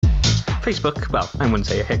Facebook, well, I wouldn't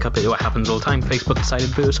say a hiccup, it happens all the time. Facebook decided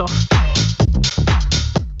to boot us off.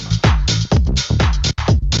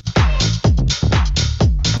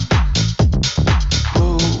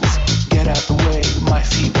 Move, get out the way, my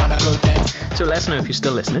feet wanna go dance. So let us know if you're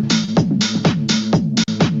still listening.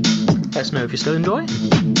 Let us know if you're still enjoying.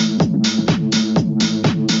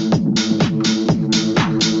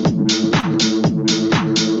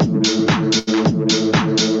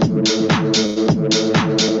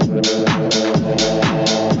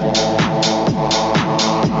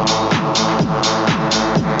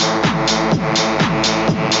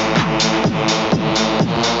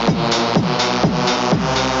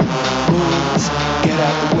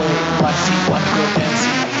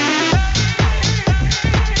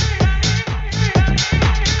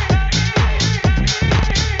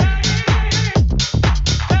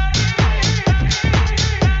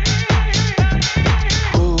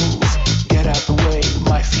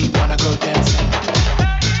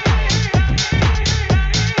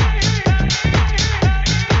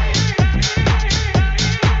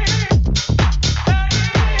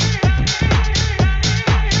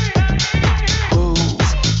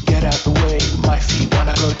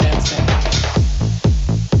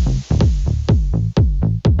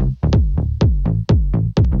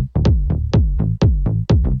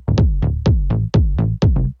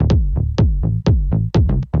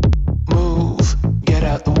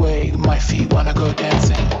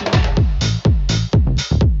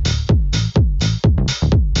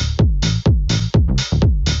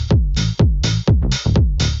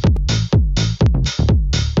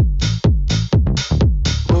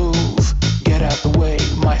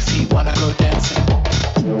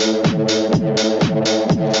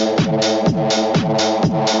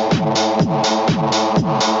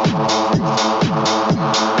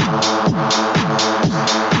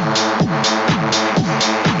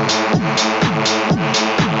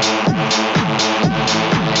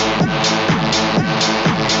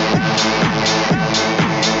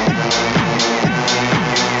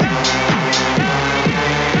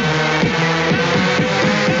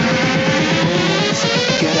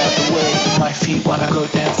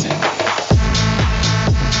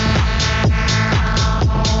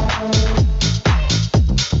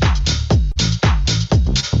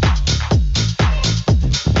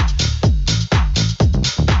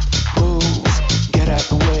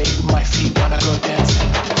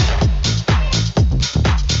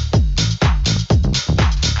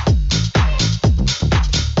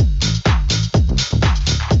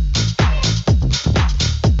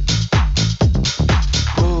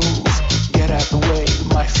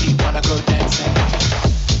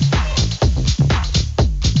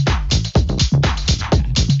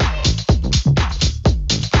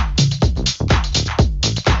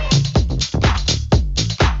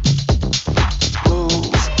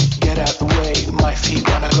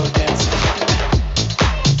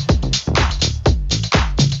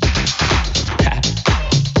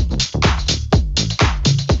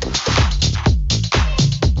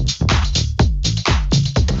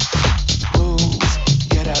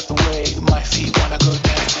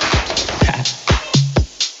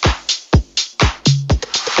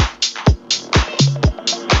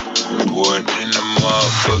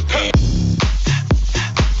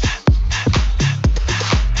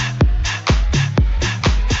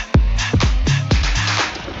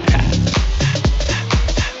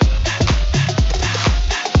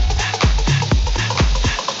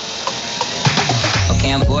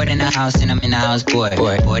 Bored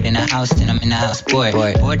in the house, and I'm in the house, bored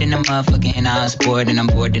in the motherfucking house, bored, and I'm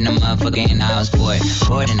bored in the motherfucking house,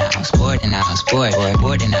 bored in the house, bored in the house, bored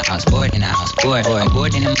in the house, bored in the house, bored, I'm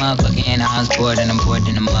bored in the motherfucking house, bored, and I'm bored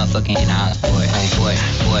in the motherfucking house, bored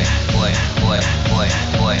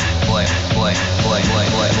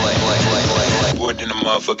in the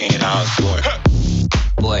motherfucking house,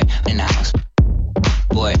 bored in the house,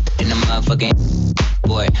 bored in the motherfucking,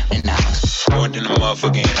 bored in the house, bored in the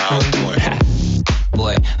motherfucking house,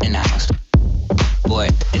 boy in the house, boy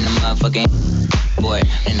in the motherfucking, boy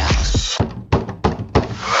in the house.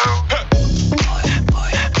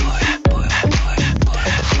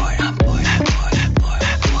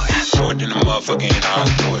 Boy in the motherfucking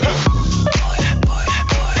house, boy.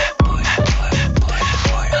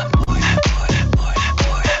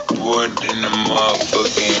 Boy in the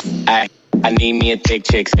motherfucking. I need me a thick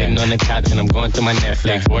chick, sitting on the couch and I'm going through my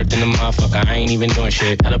Netflix. Worked in the motherfucker, I ain't even doing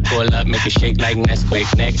shit. Gotta pull up, make it shake like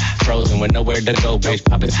Nesquik. Neck frozen with nowhere to go, bitch.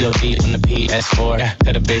 Poppin' COD on the PS4.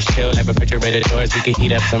 Cut a bitch chill like refrigerator doors. We can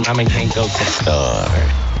heat up some ramen, can't go to the store.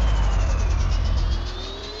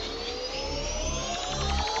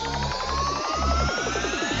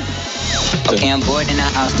 Okay, I'm bored in the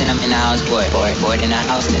house, then I'm in the house, bored. Bored in the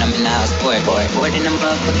house, then I'm in the house, bored. Bored in the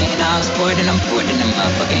motherfucking house, bored, and I'm bored in the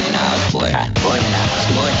motherfucking house, bored. Bored in the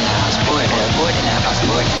house, bored in the house, bored. Bored in the house,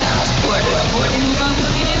 bored in the house, bored. Bored in the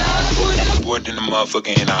motherfucking house, bored. Bored in the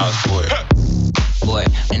motherfucking house, bored.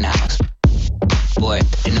 Bored in the house. Bored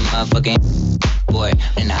in the motherfucking. Bored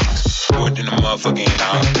in the house. Bored in the motherfucking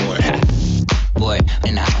house, bored. Bored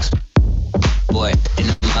in the house. Bored in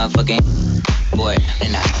the motherfucking. Bored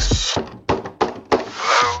in the house.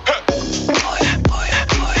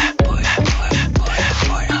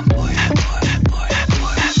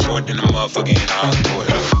 Bored in the motherfucking house, boy.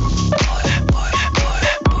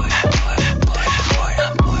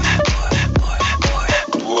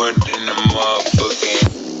 Bored in the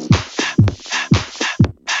motherfucking.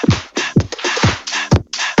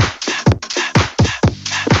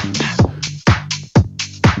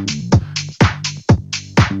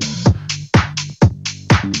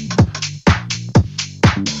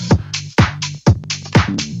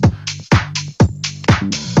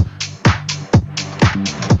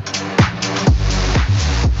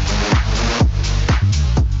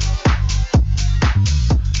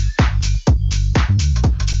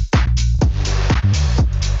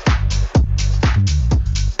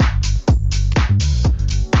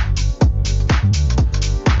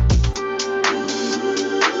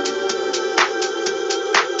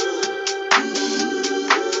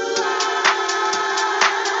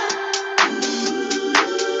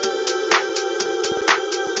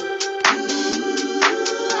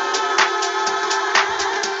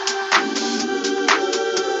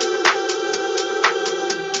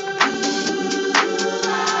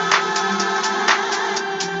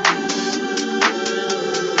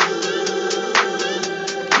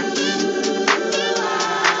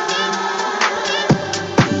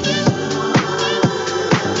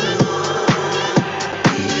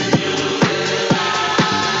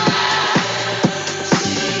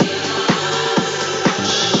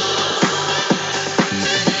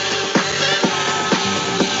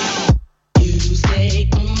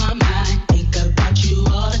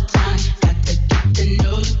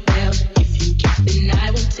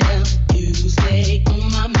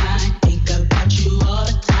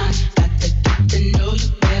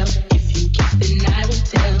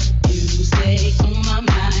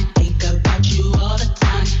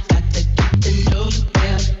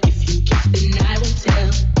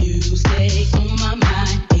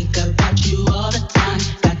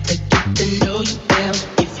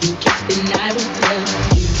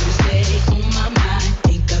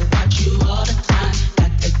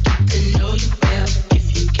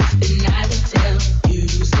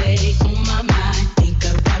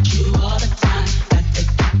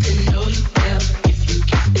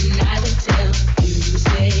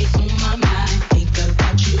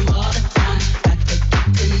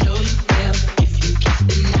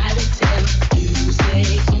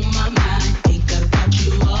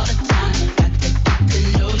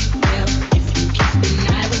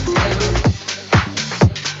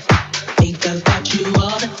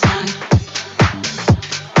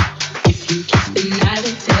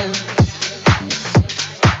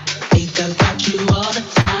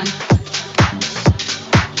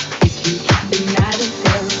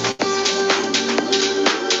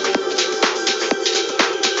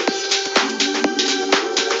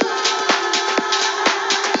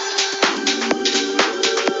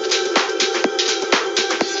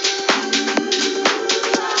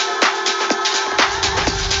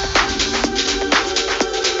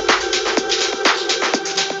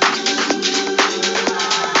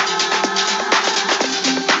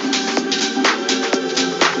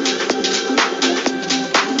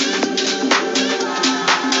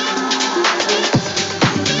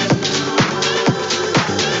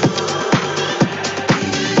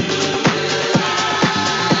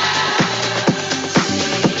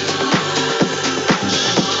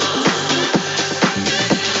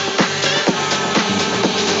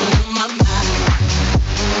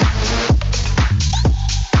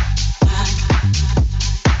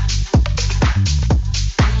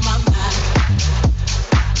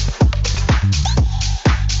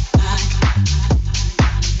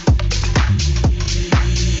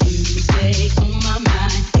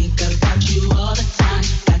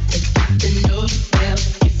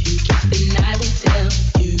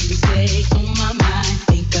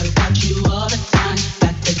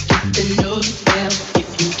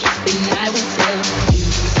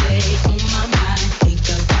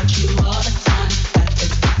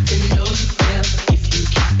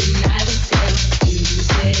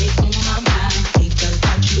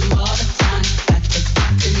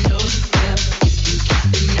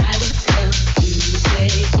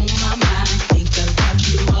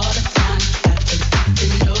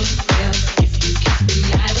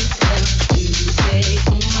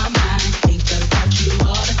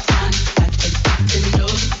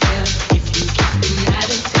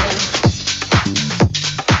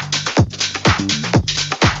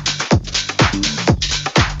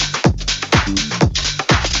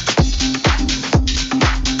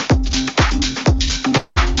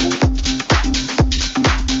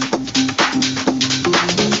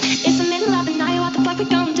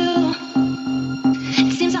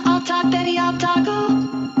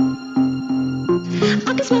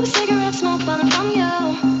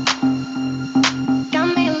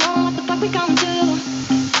 don't do.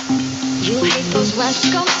 You hate those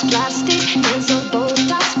West Coast plastic pencil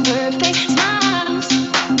Botox perfect smiles.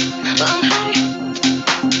 I'm hurt.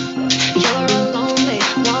 You're a lonely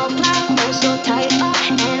wallflower, oh so tight up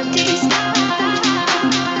empty style.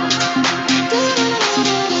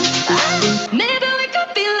 Maybe we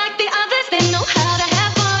could be like the others, they know how to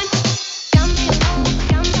have fun.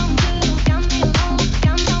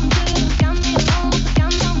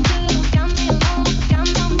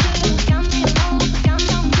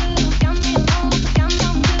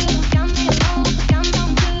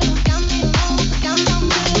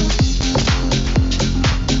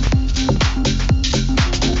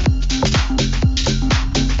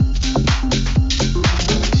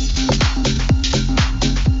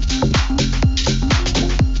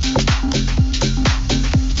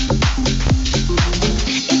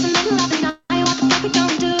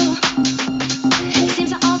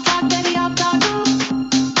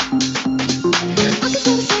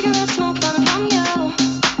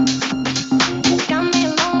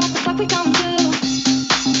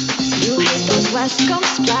 West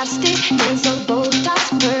Coast plastic pencil Botox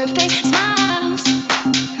perfect smiles.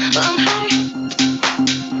 I'm hurt.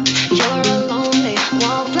 You're a lonely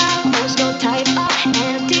wallflower, oh so tight up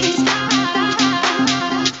empty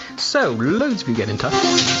style. So, loads of you get in touch.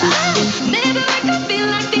 Maybe we could be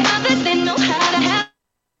like the others, they know how to have.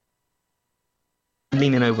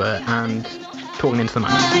 Leaning over and talking into the mic.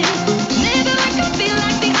 Maybe we could be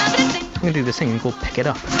like the others, I'm going to do this thing called Pick It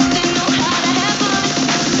Up. they know how to have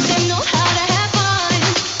fun. They know how to have fun.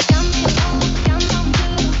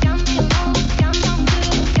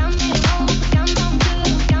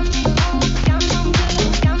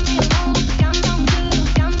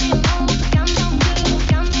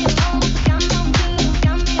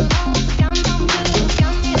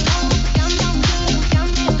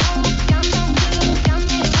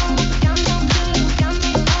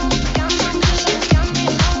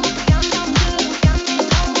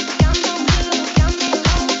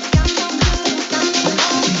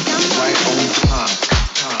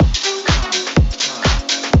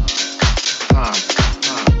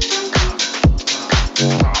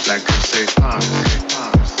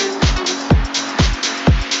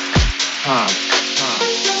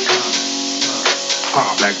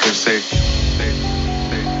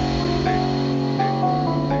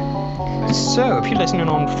 So, if you're listening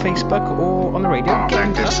on Facebook or on the radio, get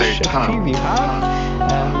in touch. A few of you have.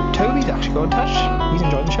 Toby's actually got in touch. He's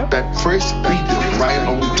enjoying the show. That first beat is right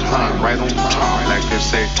on time, right on time. Like they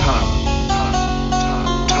say, time.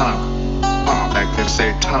 Like they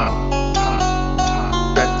say, time.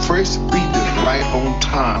 That first beat is right on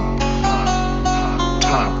time.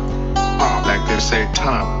 Like they say,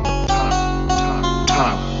 time.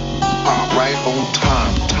 Right on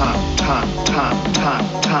time.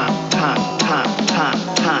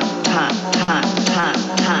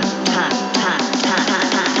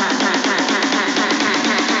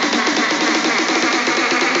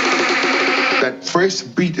 That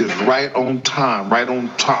first beat is right on time, right on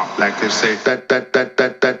top. Like they say, that.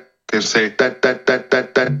 They say that.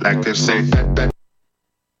 Like they say that.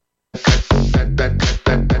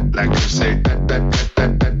 Like they say that.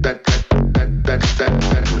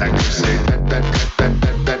 Like they say that.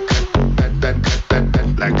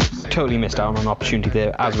 Totally missed out on an opportunity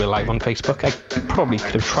there as we're live on Facebook. I probably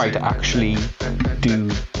could have tried to actually do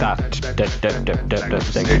that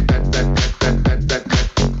thing.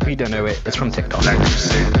 If you don't know it, it's from TikTok. Like you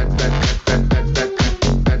say that.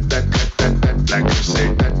 Like you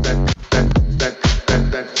say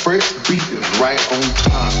that first beat is right on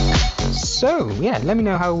time. So, yeah, let me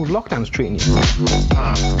know how lockdown's treating you.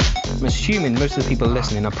 I'm assuming most of the people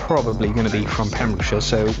listening are probably going to be from Pembrokeshire,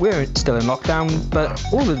 so we're still in lockdown, but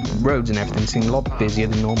all the roads and everything seem a lot busier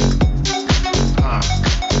than normal.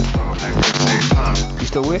 You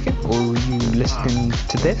still working, or are you listening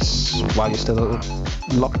to this while you're still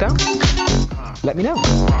locked down? Let me know.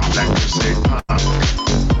 Like they say,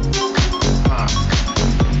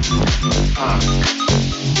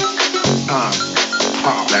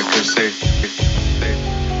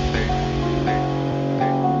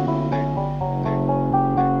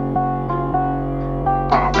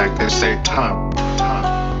 like they say, time.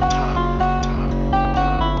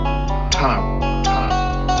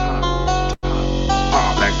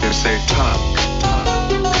 Like they say, time.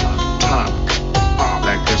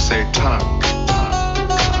 Like they say, time.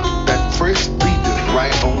 That first beat is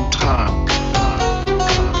right on time.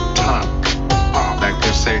 Like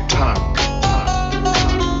they say, time.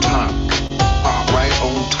 Right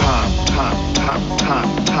on time.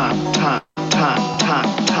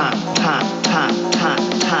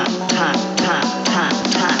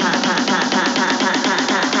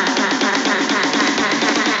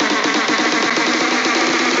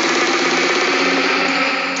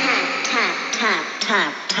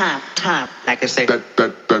 like I say like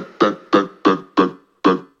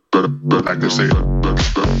I say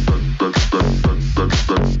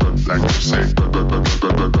like I say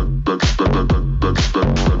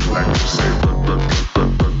like I say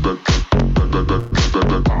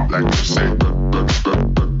like I say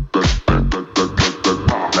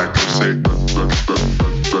like I say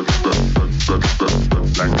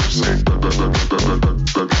like I say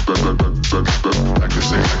like I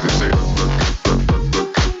say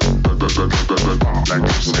like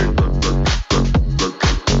I say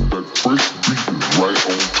first beat is right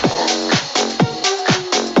on top.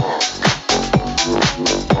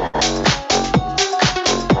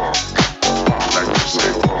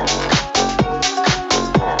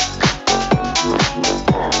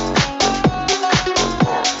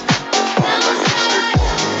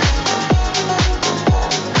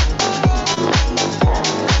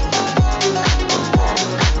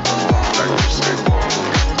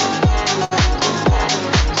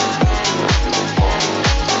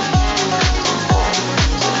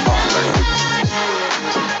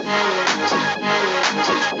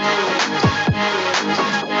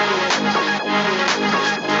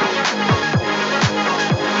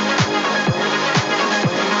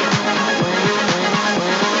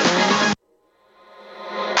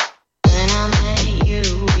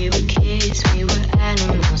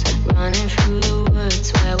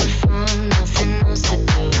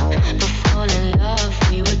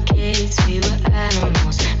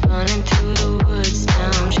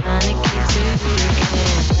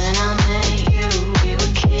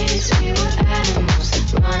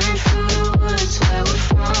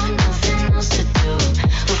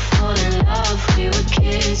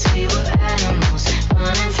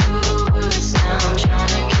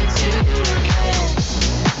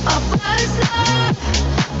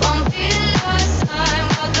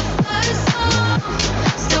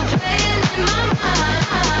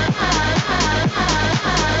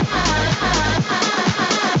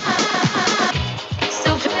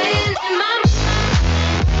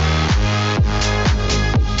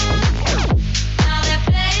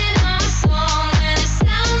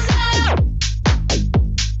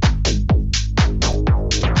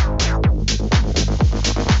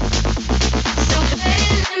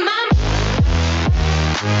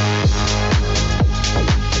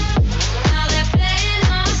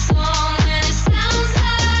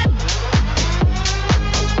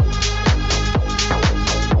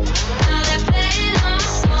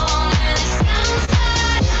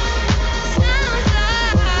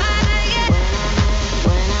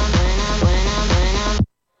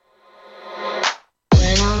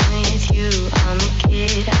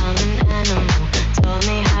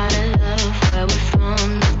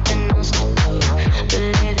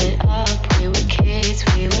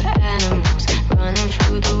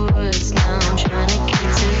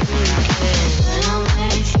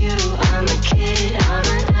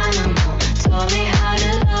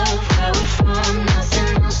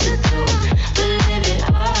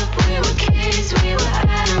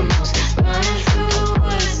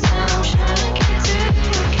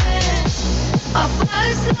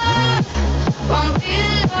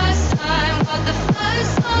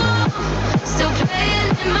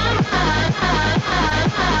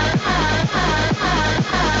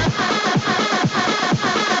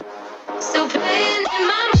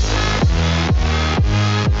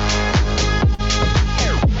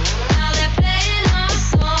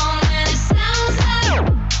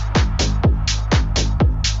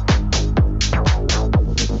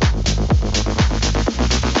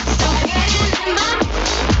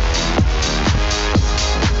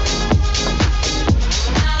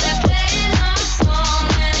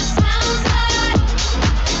 Sounds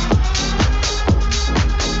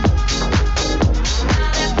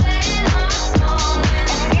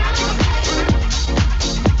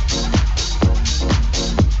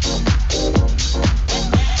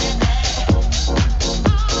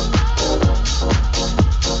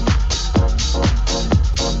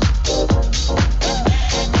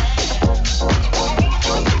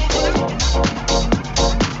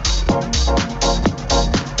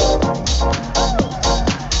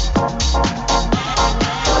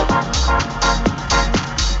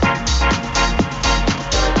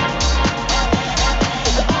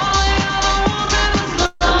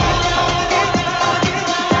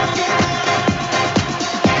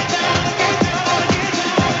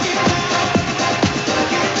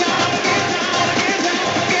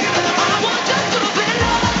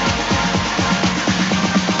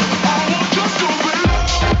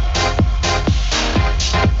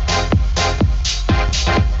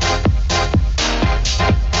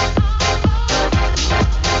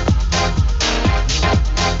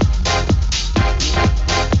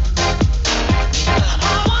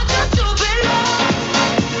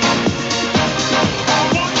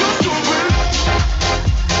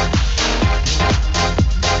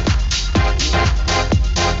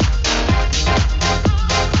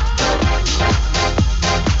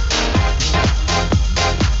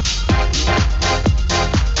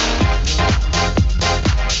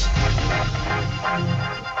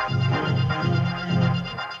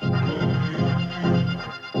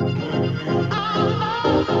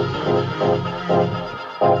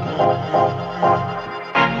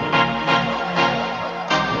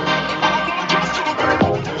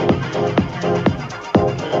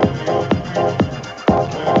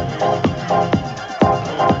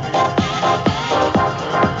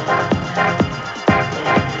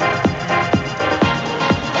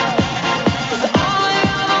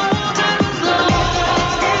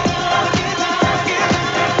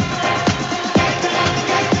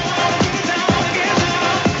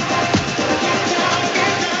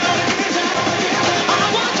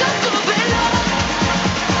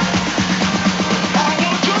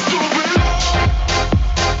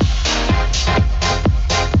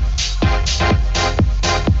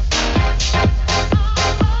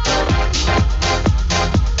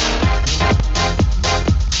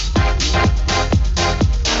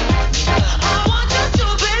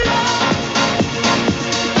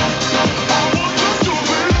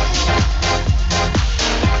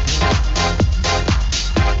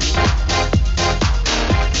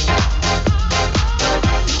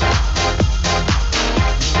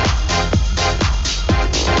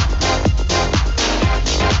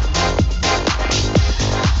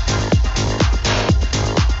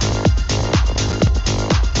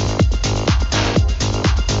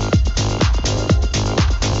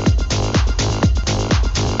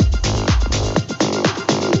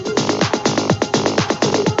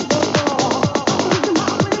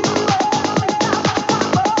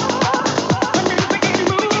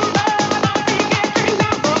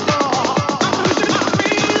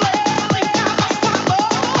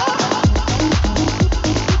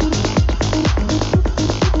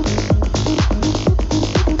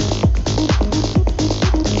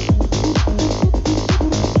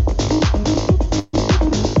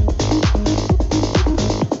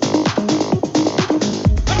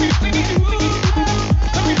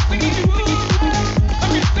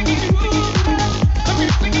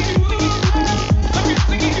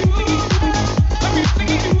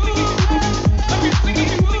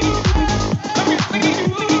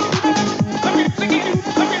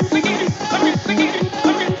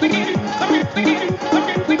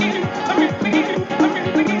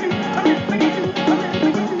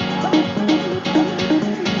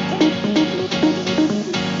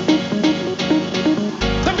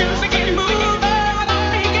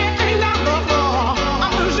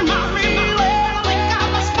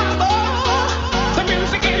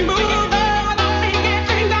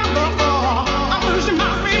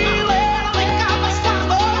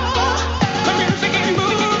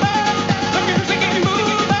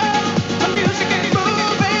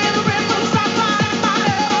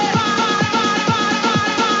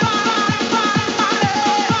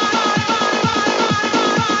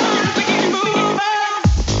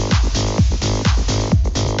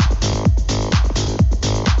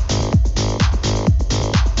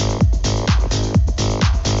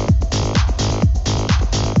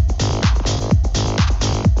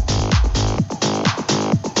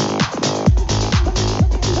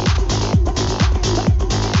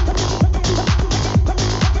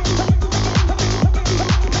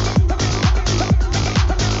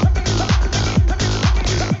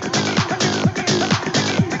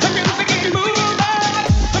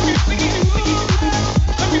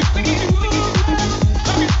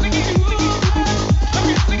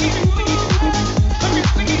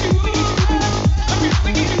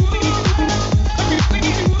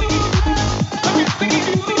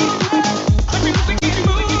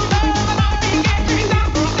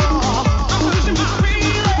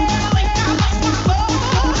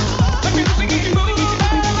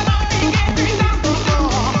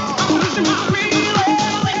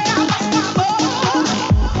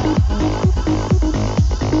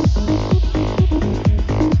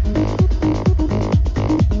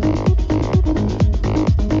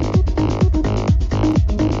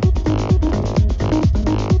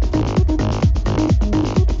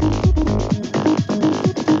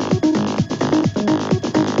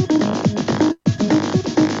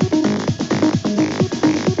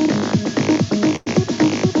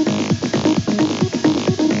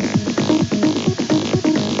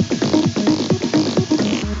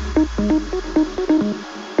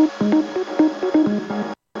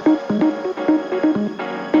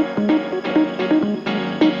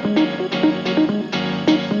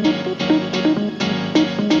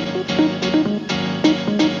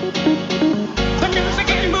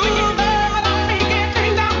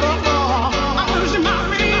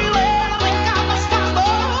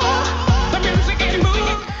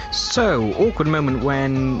So, awkward moment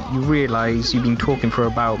when you realise you've been talking for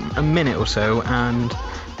about a minute or so and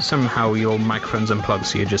somehow your microphone's unplugged,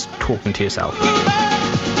 so you're just talking to yourself.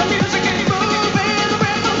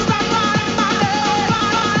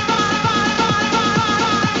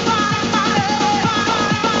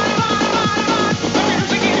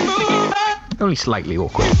 Only slightly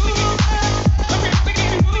awkward.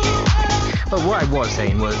 But what I was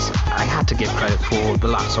saying was, I had to give credit for the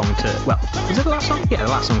last song to, well, is it the last song? Yeah, the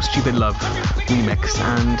last song, Stupid Love remix,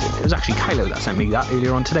 and it was actually Kylo that sent me that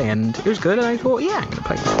earlier on today, and it was good, and I thought, yeah, I'm going to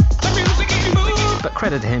play it. But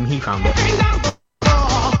credit to him, he found it.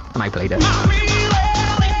 And I played it.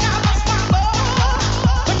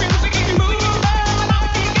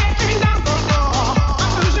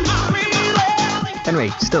 Anyway,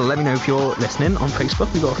 still, let me know if you're listening on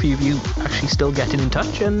Facebook. We've got a few of you actually still getting in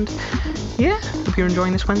touch, and yeah, hope you're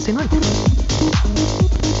enjoying this Wednesday night.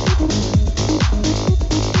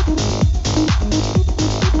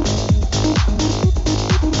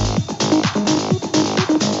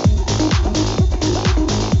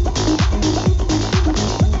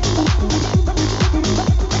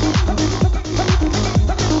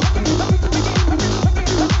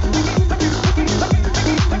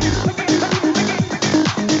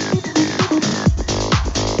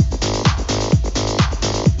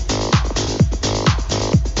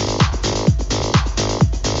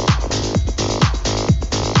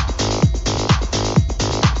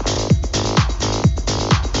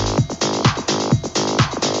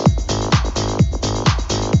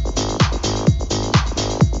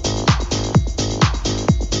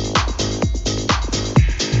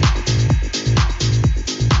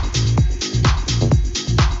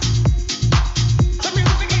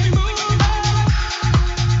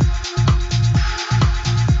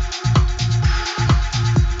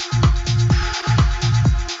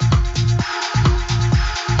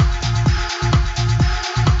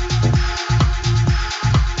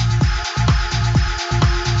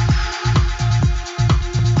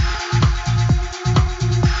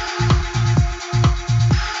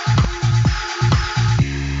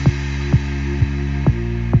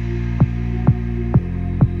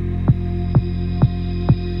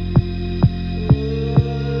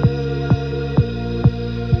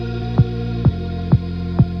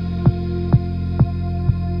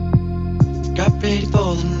 ready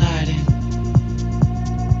for the night in.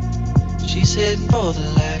 She's heading for the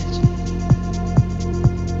lights,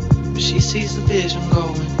 but she sees the vision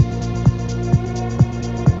going,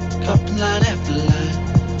 cupping line after line.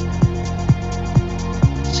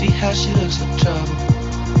 See how she looks like trouble,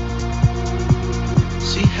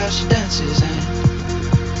 see how she dances and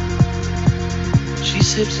she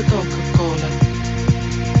sips the Coca-Cola.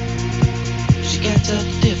 She can't tell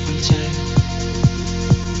the difference, and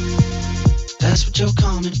that's what you're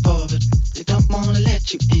coming for, but they don't wanna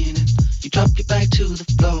let you in, and you drop your back to the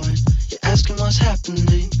floor and you're asking what's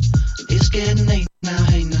happening, and it's getting late now,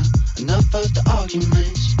 hey now, enough of the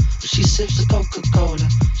arguments. But she sips the Coca-Cola,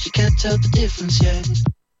 she can't tell the difference yet.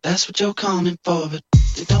 That's what you're coming for, but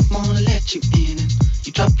they don't wanna let you in, and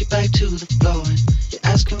you drop your back to the floor and you're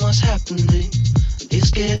asking what's happening, and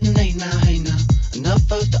it's getting late now, hey now, enough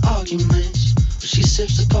of the arguments. But she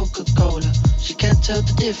sips the Coca-Cola, she can't tell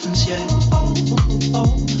the difference yet.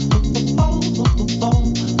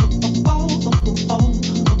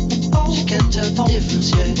 She can't tell the difference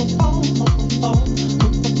yet.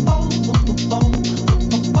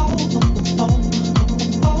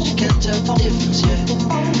 She can't tell the difference yet.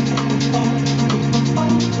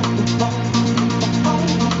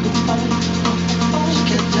 She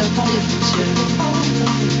can't tell the difference yet.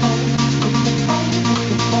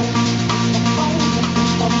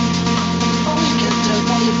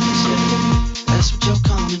 That's what you're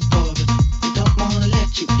coming for, but they don't wanna let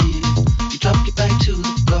you in. You drop your back to the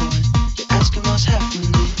floor and you're asking what's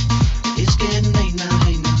happening. It's getting late now,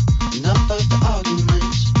 hey now, enough of the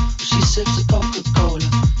arguments. But she sips the Coca-Cola,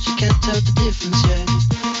 she can't tell the difference yet.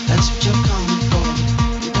 That's what you're coming for,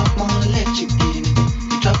 but they don't wanna let you in.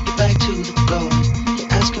 You drop your back to the floor and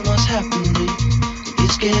you're asking what's happening.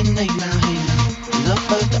 It's getting late now, hey now, enough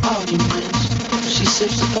of the arguments. But she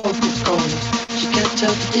sips the Coca-Cola, she can't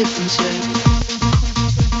tell the difference yet.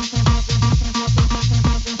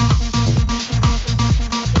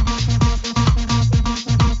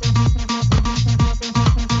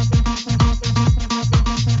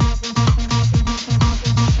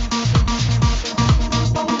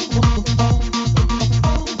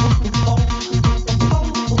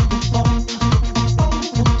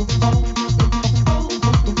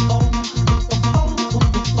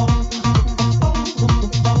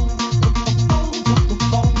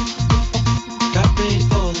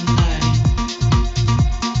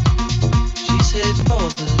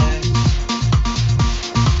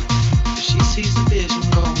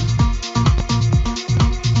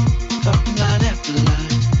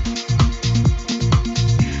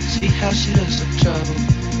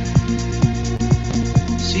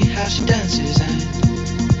 she dances and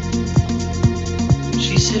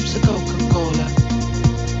she sips the Coca-Cola.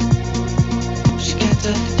 She can't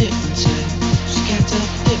tell the difference, yeah. She can't tell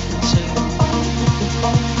the difference, yeah.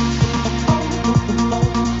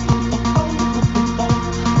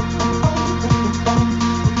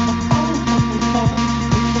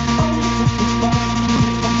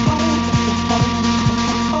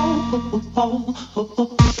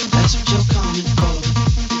 That's what you're coming for.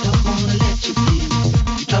 They don't wanna let you in.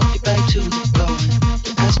 You drop your back to the floor.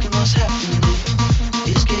 You're asking what's happening.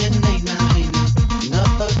 It's getting late now, hey now.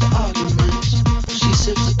 Enough of the arguments. She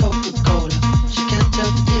sips the Coca-Cola. She can't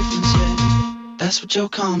tell the difference yet. That's what you're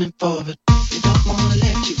coming for, but they don't wanna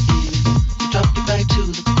let you in. You drop your back to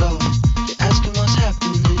the floor. You're asking what's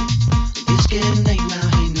happening. It's getting late now,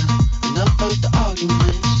 hey now. Enough of the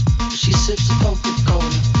arguments. She sips the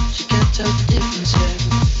Coca-Cola. She can't tell the difference yet.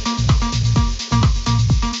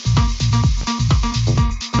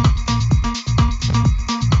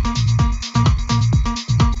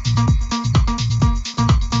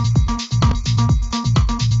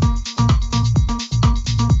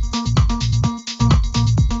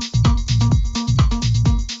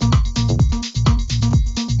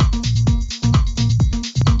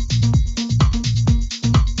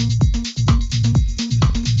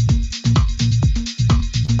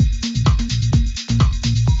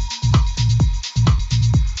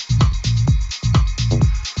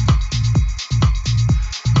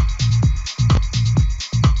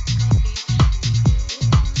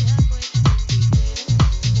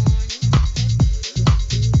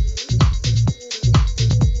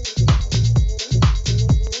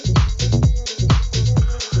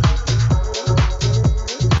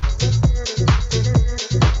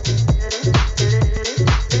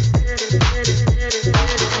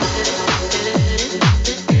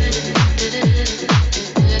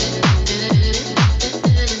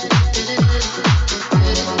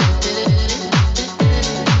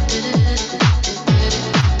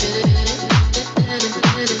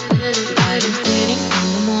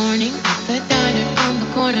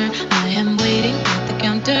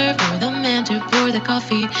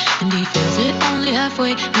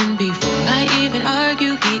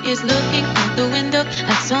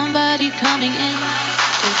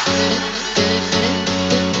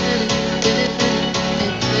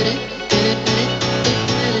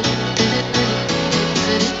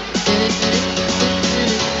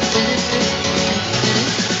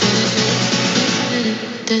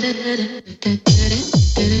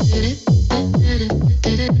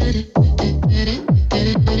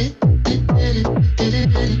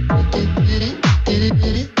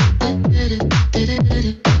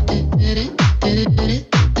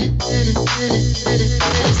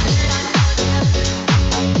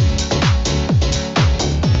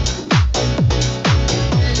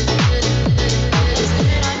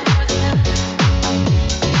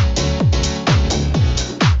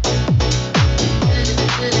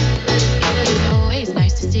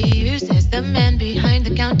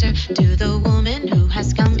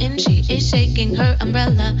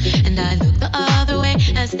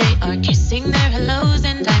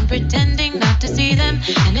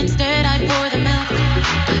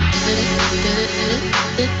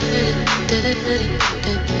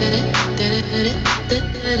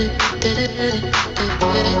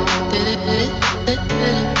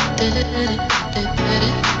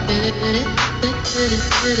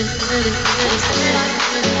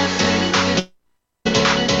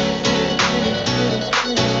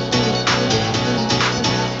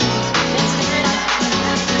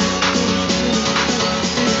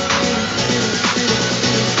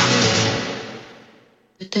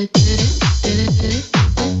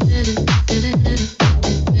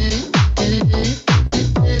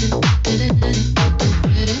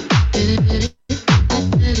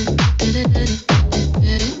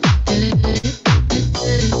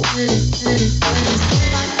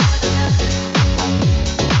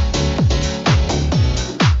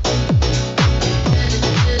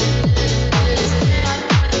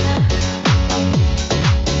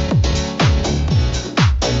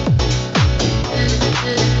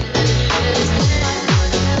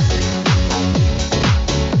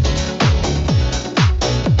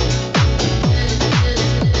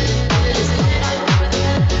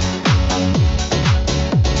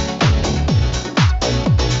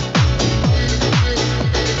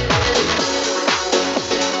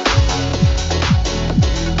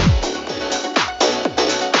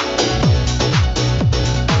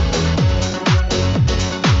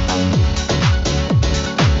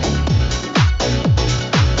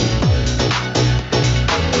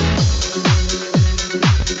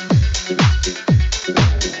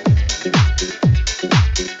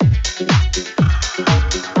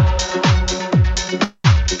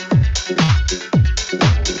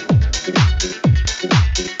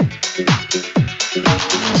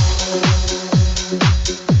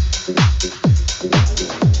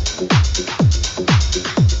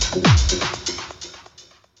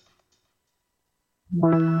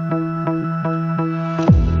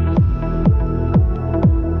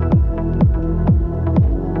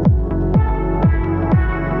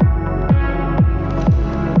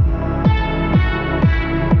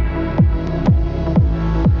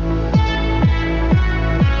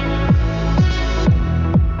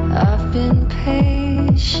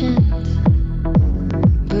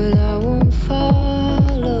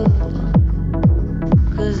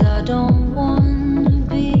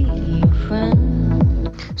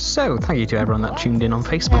 thank you to everyone that tuned in on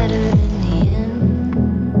Facebook.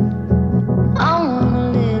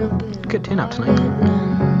 Good turnout tonight.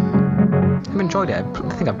 I've enjoyed it. I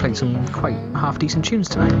think I've played some quite half-decent tunes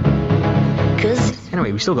tonight.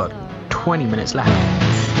 Anyway, we've still got 20 minutes left.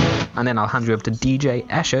 And then I'll hand you over to DJ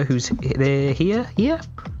Escher, who's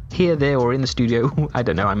here, there, or in the studio. I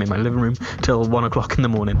don't know, I'm in my living room till 1 o'clock in the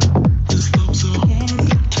morning.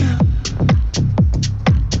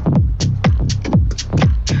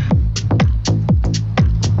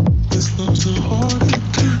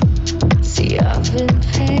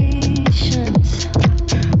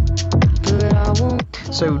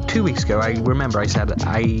 So 2 weeks ago, I remember I said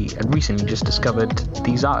I had recently just discovered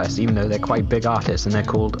these artists, even though they're quite big artists, and they're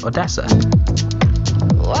called Odessa.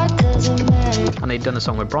 And they'd done a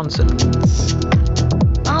song with Bronson.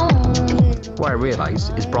 What I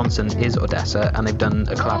realised is Bronson is Odessa, and they've done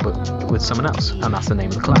a collab with someone else, and that's the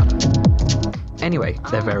name of the collab. Anyway,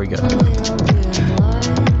 they're very good.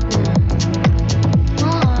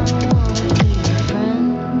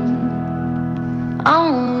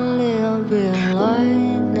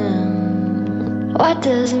 What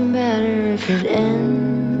does it matter if it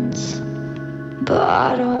ends? But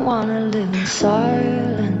I don't wanna live in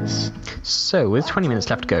silence. So, with 20 minutes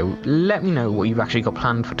left to go, let me know what you've actually got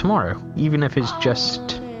planned for tomorrow, even if it's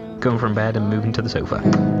just going from bed and moving to the sofa.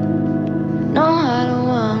 No, I don't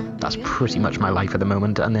want. That's pretty much my life at the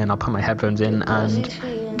moment, and then I'll put my headphones in and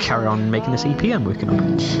carry on making this EP I'm working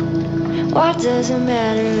on. What does it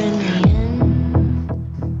matter in the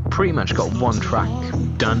end? Pretty much got one track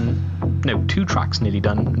done. No, 2 tracks nearly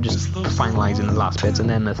done, just finalising the last bits, and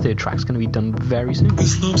then the 3rd track's going to be done very soon.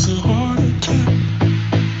 This love's a heart attack.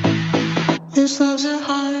 This love's a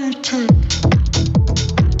heart attack.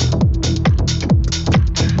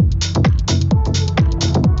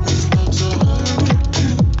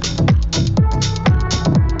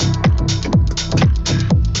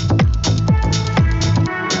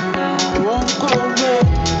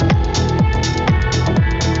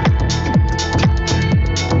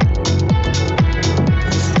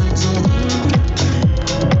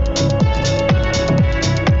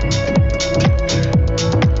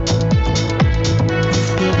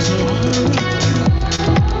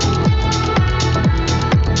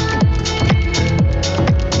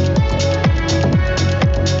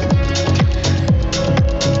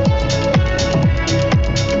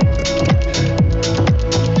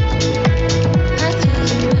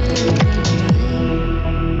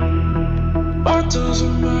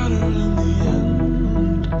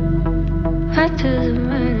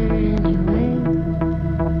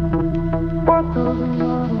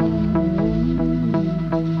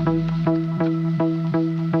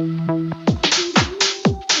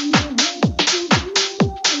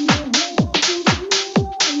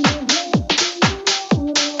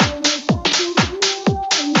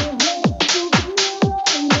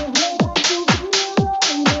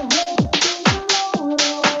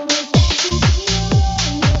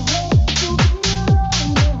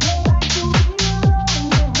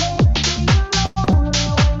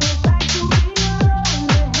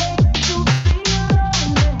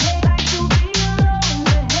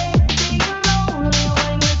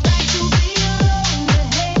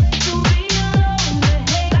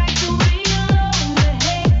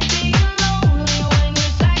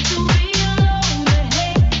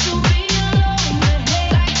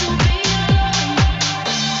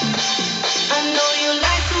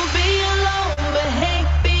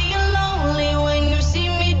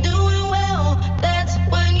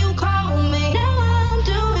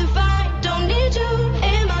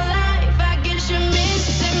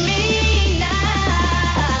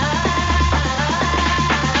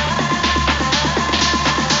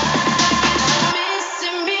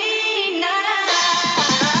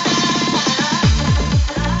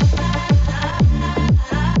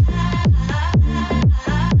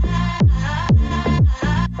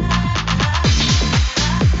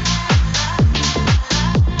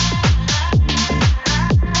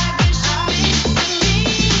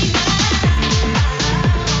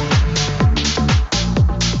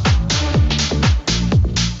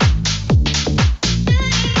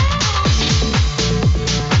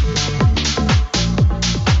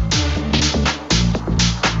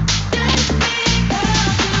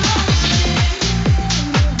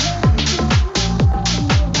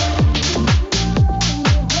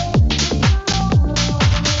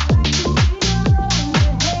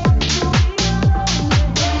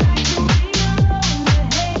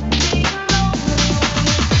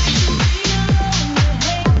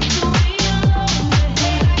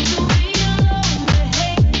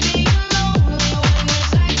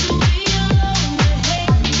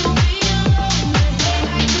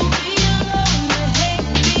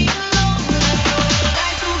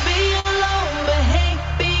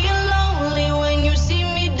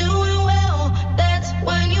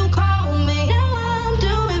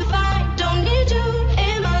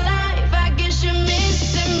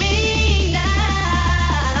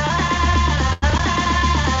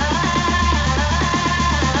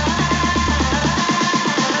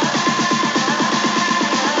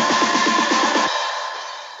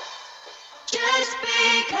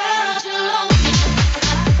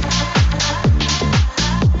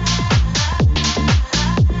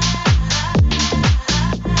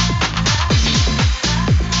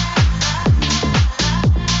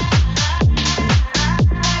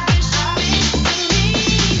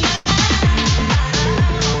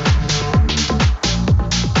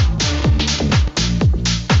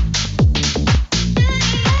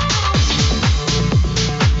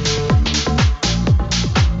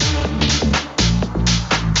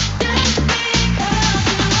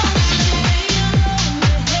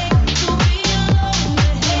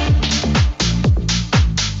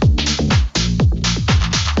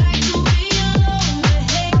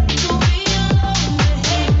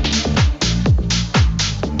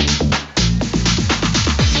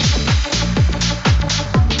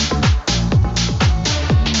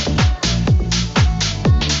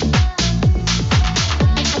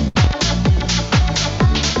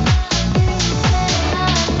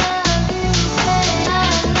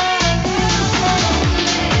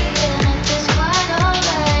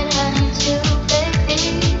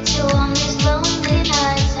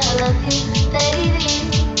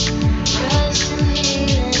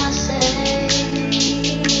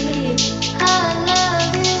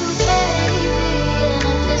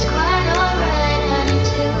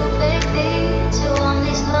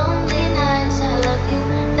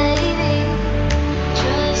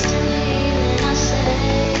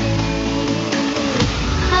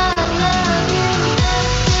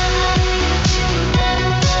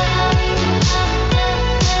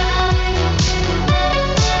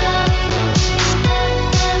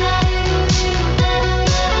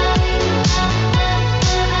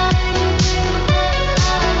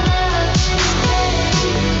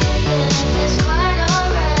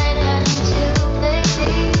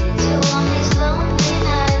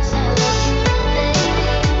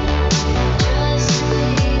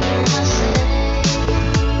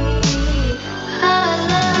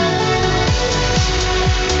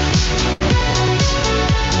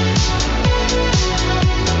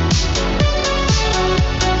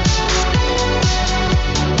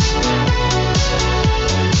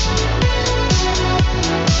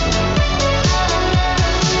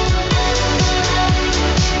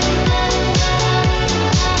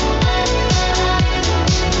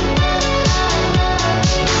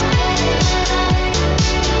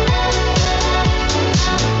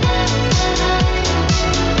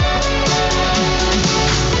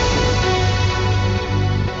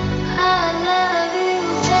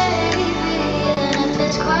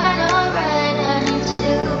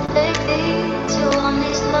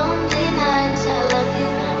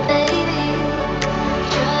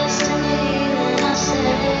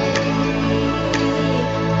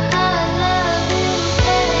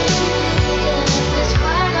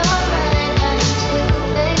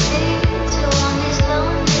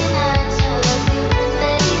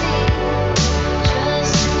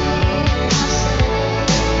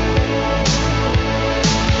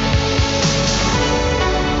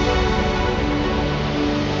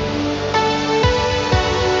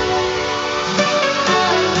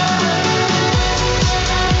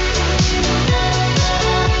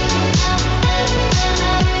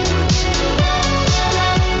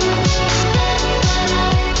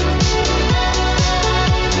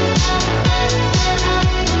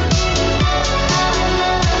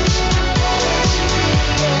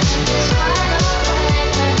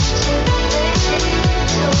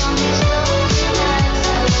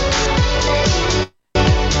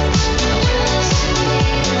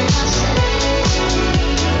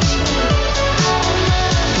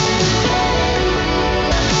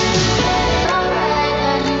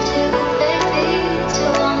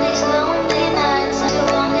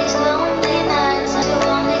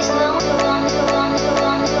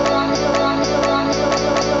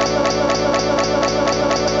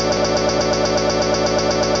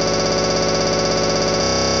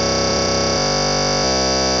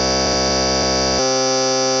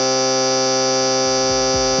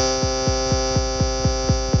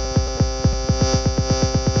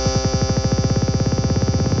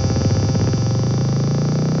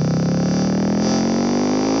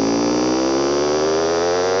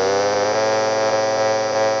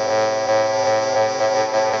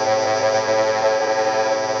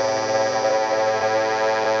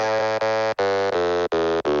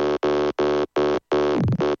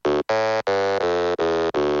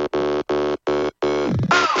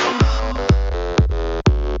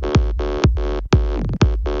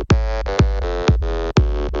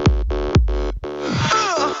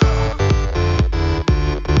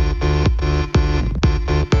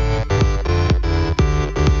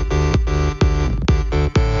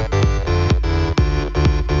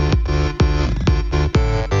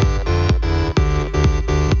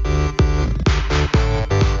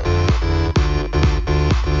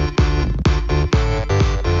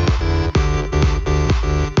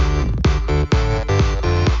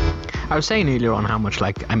 I was saying earlier on how much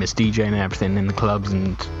like I miss DJing and everything in the clubs,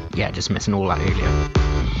 and yeah, just missing all that earlier.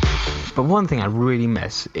 But one thing I really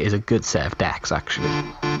miss is a good set of decks, actually.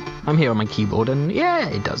 I'm here on my keyboard and yeah,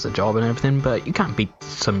 it does the job and everything, but you can't beat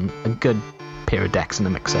a good pair of decks in the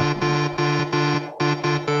mixer.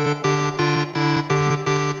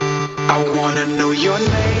 I wanna know your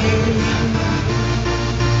name.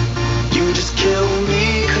 You just kill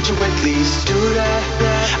me, could you at least do that?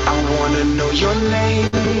 I wanna know your name.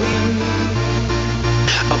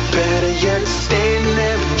 Or better yet, stay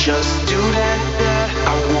there, but just do that.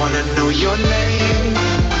 I wanna know your name.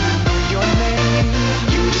 Your name.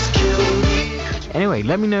 You just kill me. Anyway,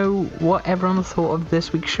 let me know what everyone thought of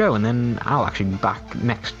this week's show, and then I'll actually be back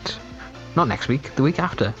not next week, the week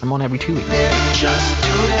after. I'm on every 2 weeks. Just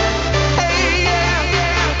do that.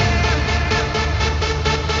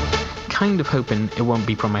 Kind of hoping it won't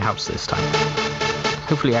be from my house this time.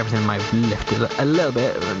 Hopefully everything might have lifted a little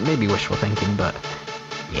bit, maybe wishful thinking, but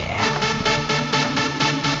yeah.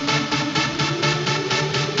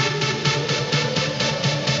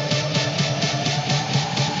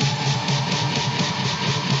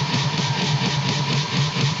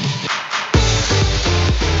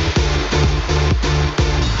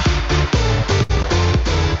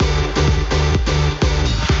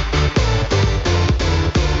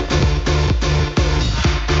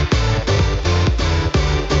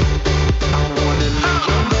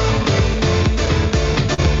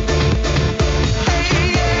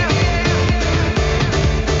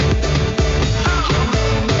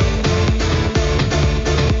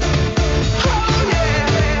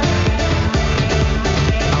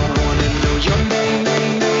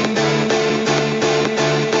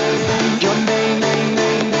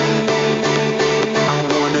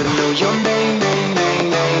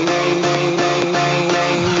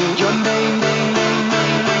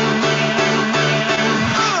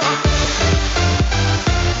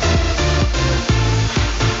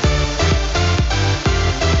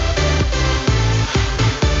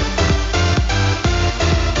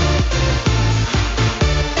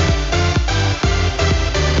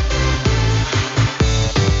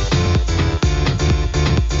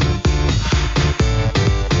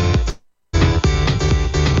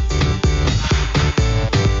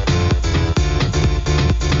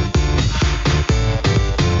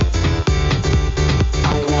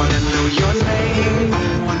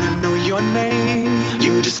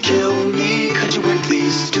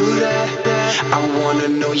 just do that. I wanna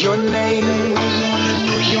know your name.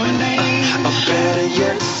 Or better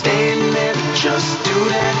yet, stay there, just do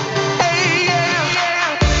that. Hey,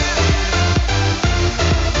 yeah.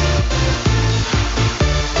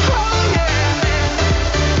 Oh, yeah.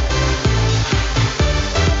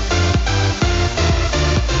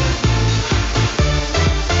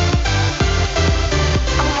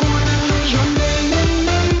 I wanna know your name.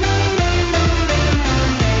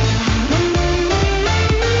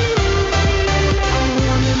 I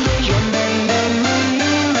wanna know your name.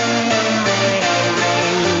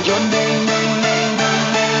 Your name.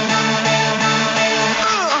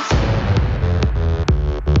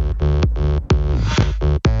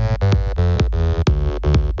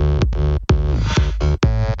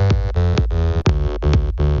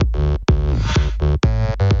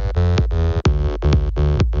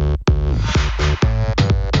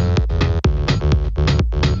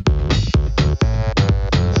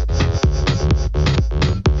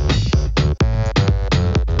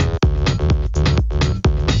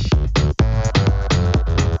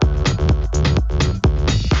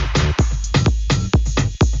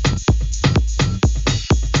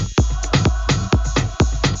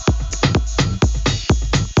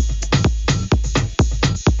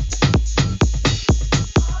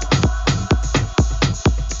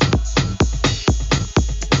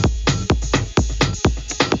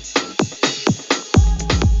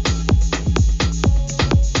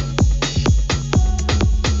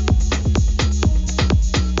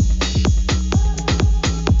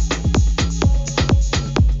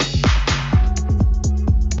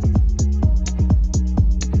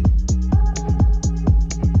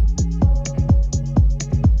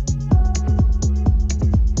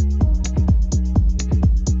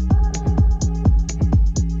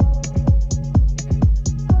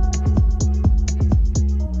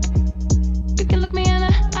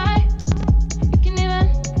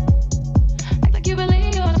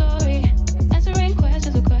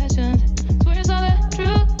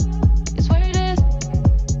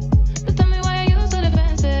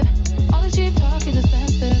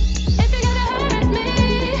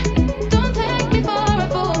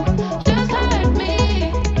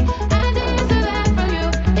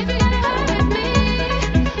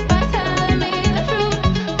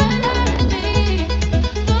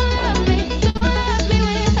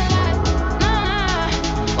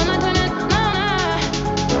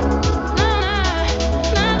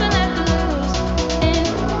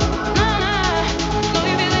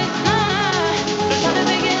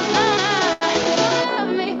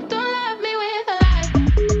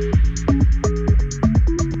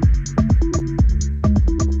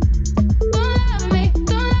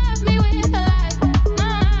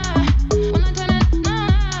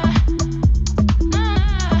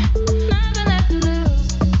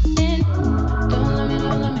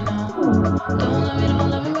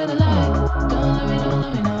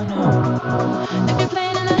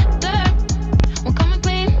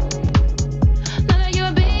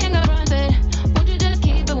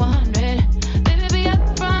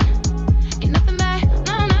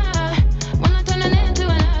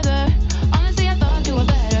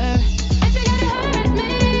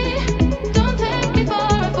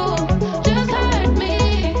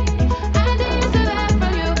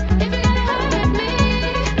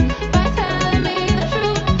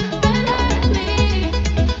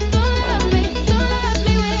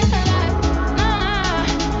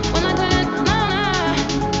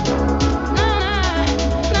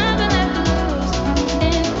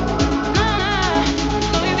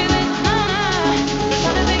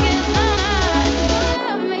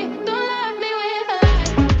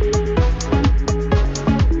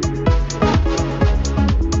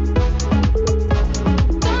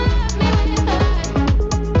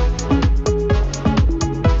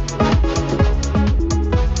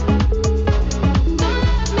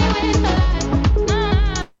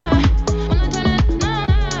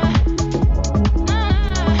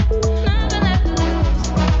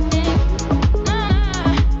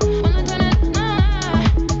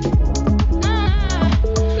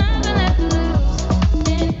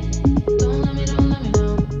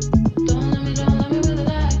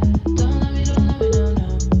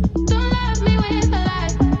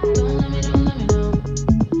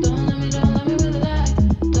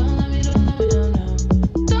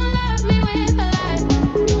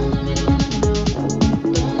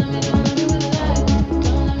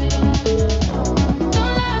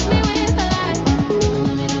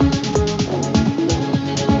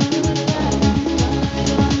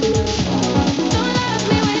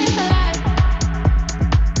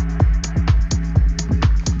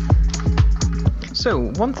 So,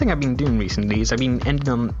 one thing I've been doing recently is I've been ending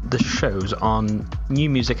on the shows on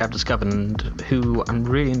new music I've discovered and who I'm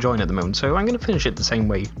really enjoying at the moment. So I'm going to finish it the same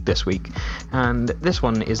way this week. And this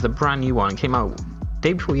one is the brand new one. It came out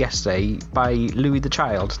day before yesterday by Louis the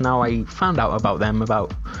Child. Now, I found out about them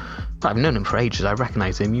I've known them for ages. I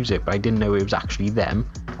recognise their music, but I didn't know it was actually them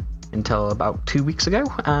until about 2 weeks ago.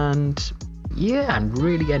 And yeah, I'm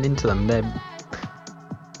really getting into them. They're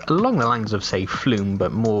along the lines of, say, Flume,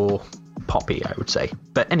 but more poppy, I would say.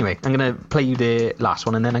 But anyway, I'm going to play you the last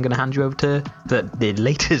one, and then I'm going to hand you over to the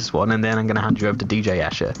latest one, and then I'm going to hand you over to DJ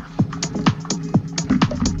Escher.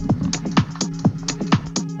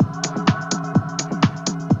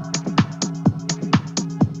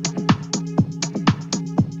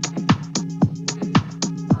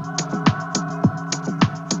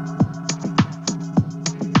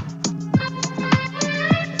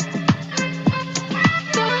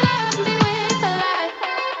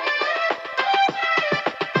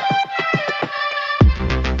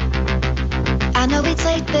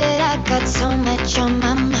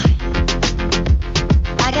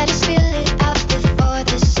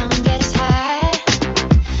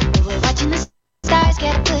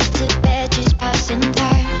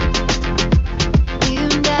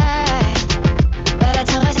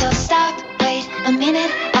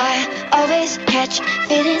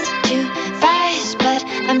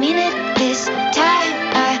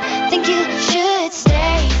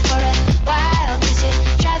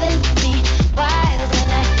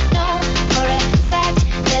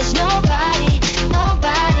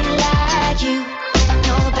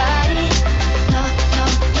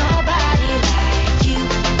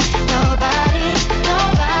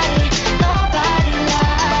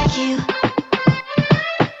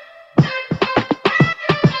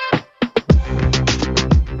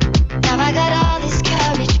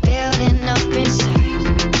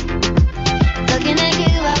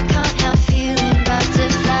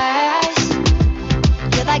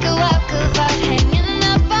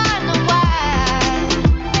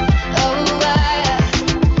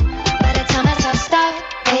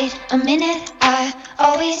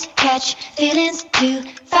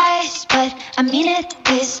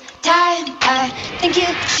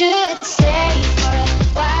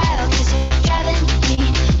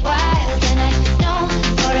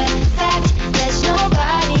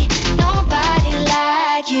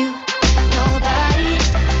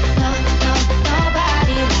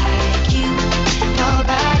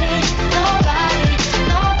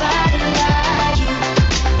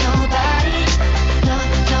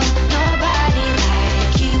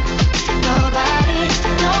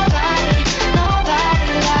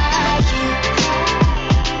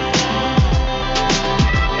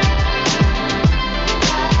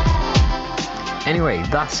 Anyway,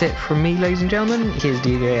 that's it from me, ladies and gentlemen. Here's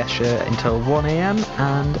DJ Escher until 1 a.m.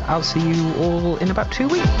 and I'll see you all in about 2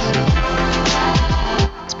 weeks.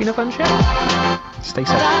 It's been a fun show. Stay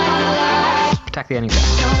safe. Protect the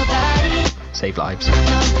NHS. Save lives.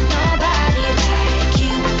 Nobody like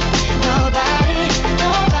you. Nobody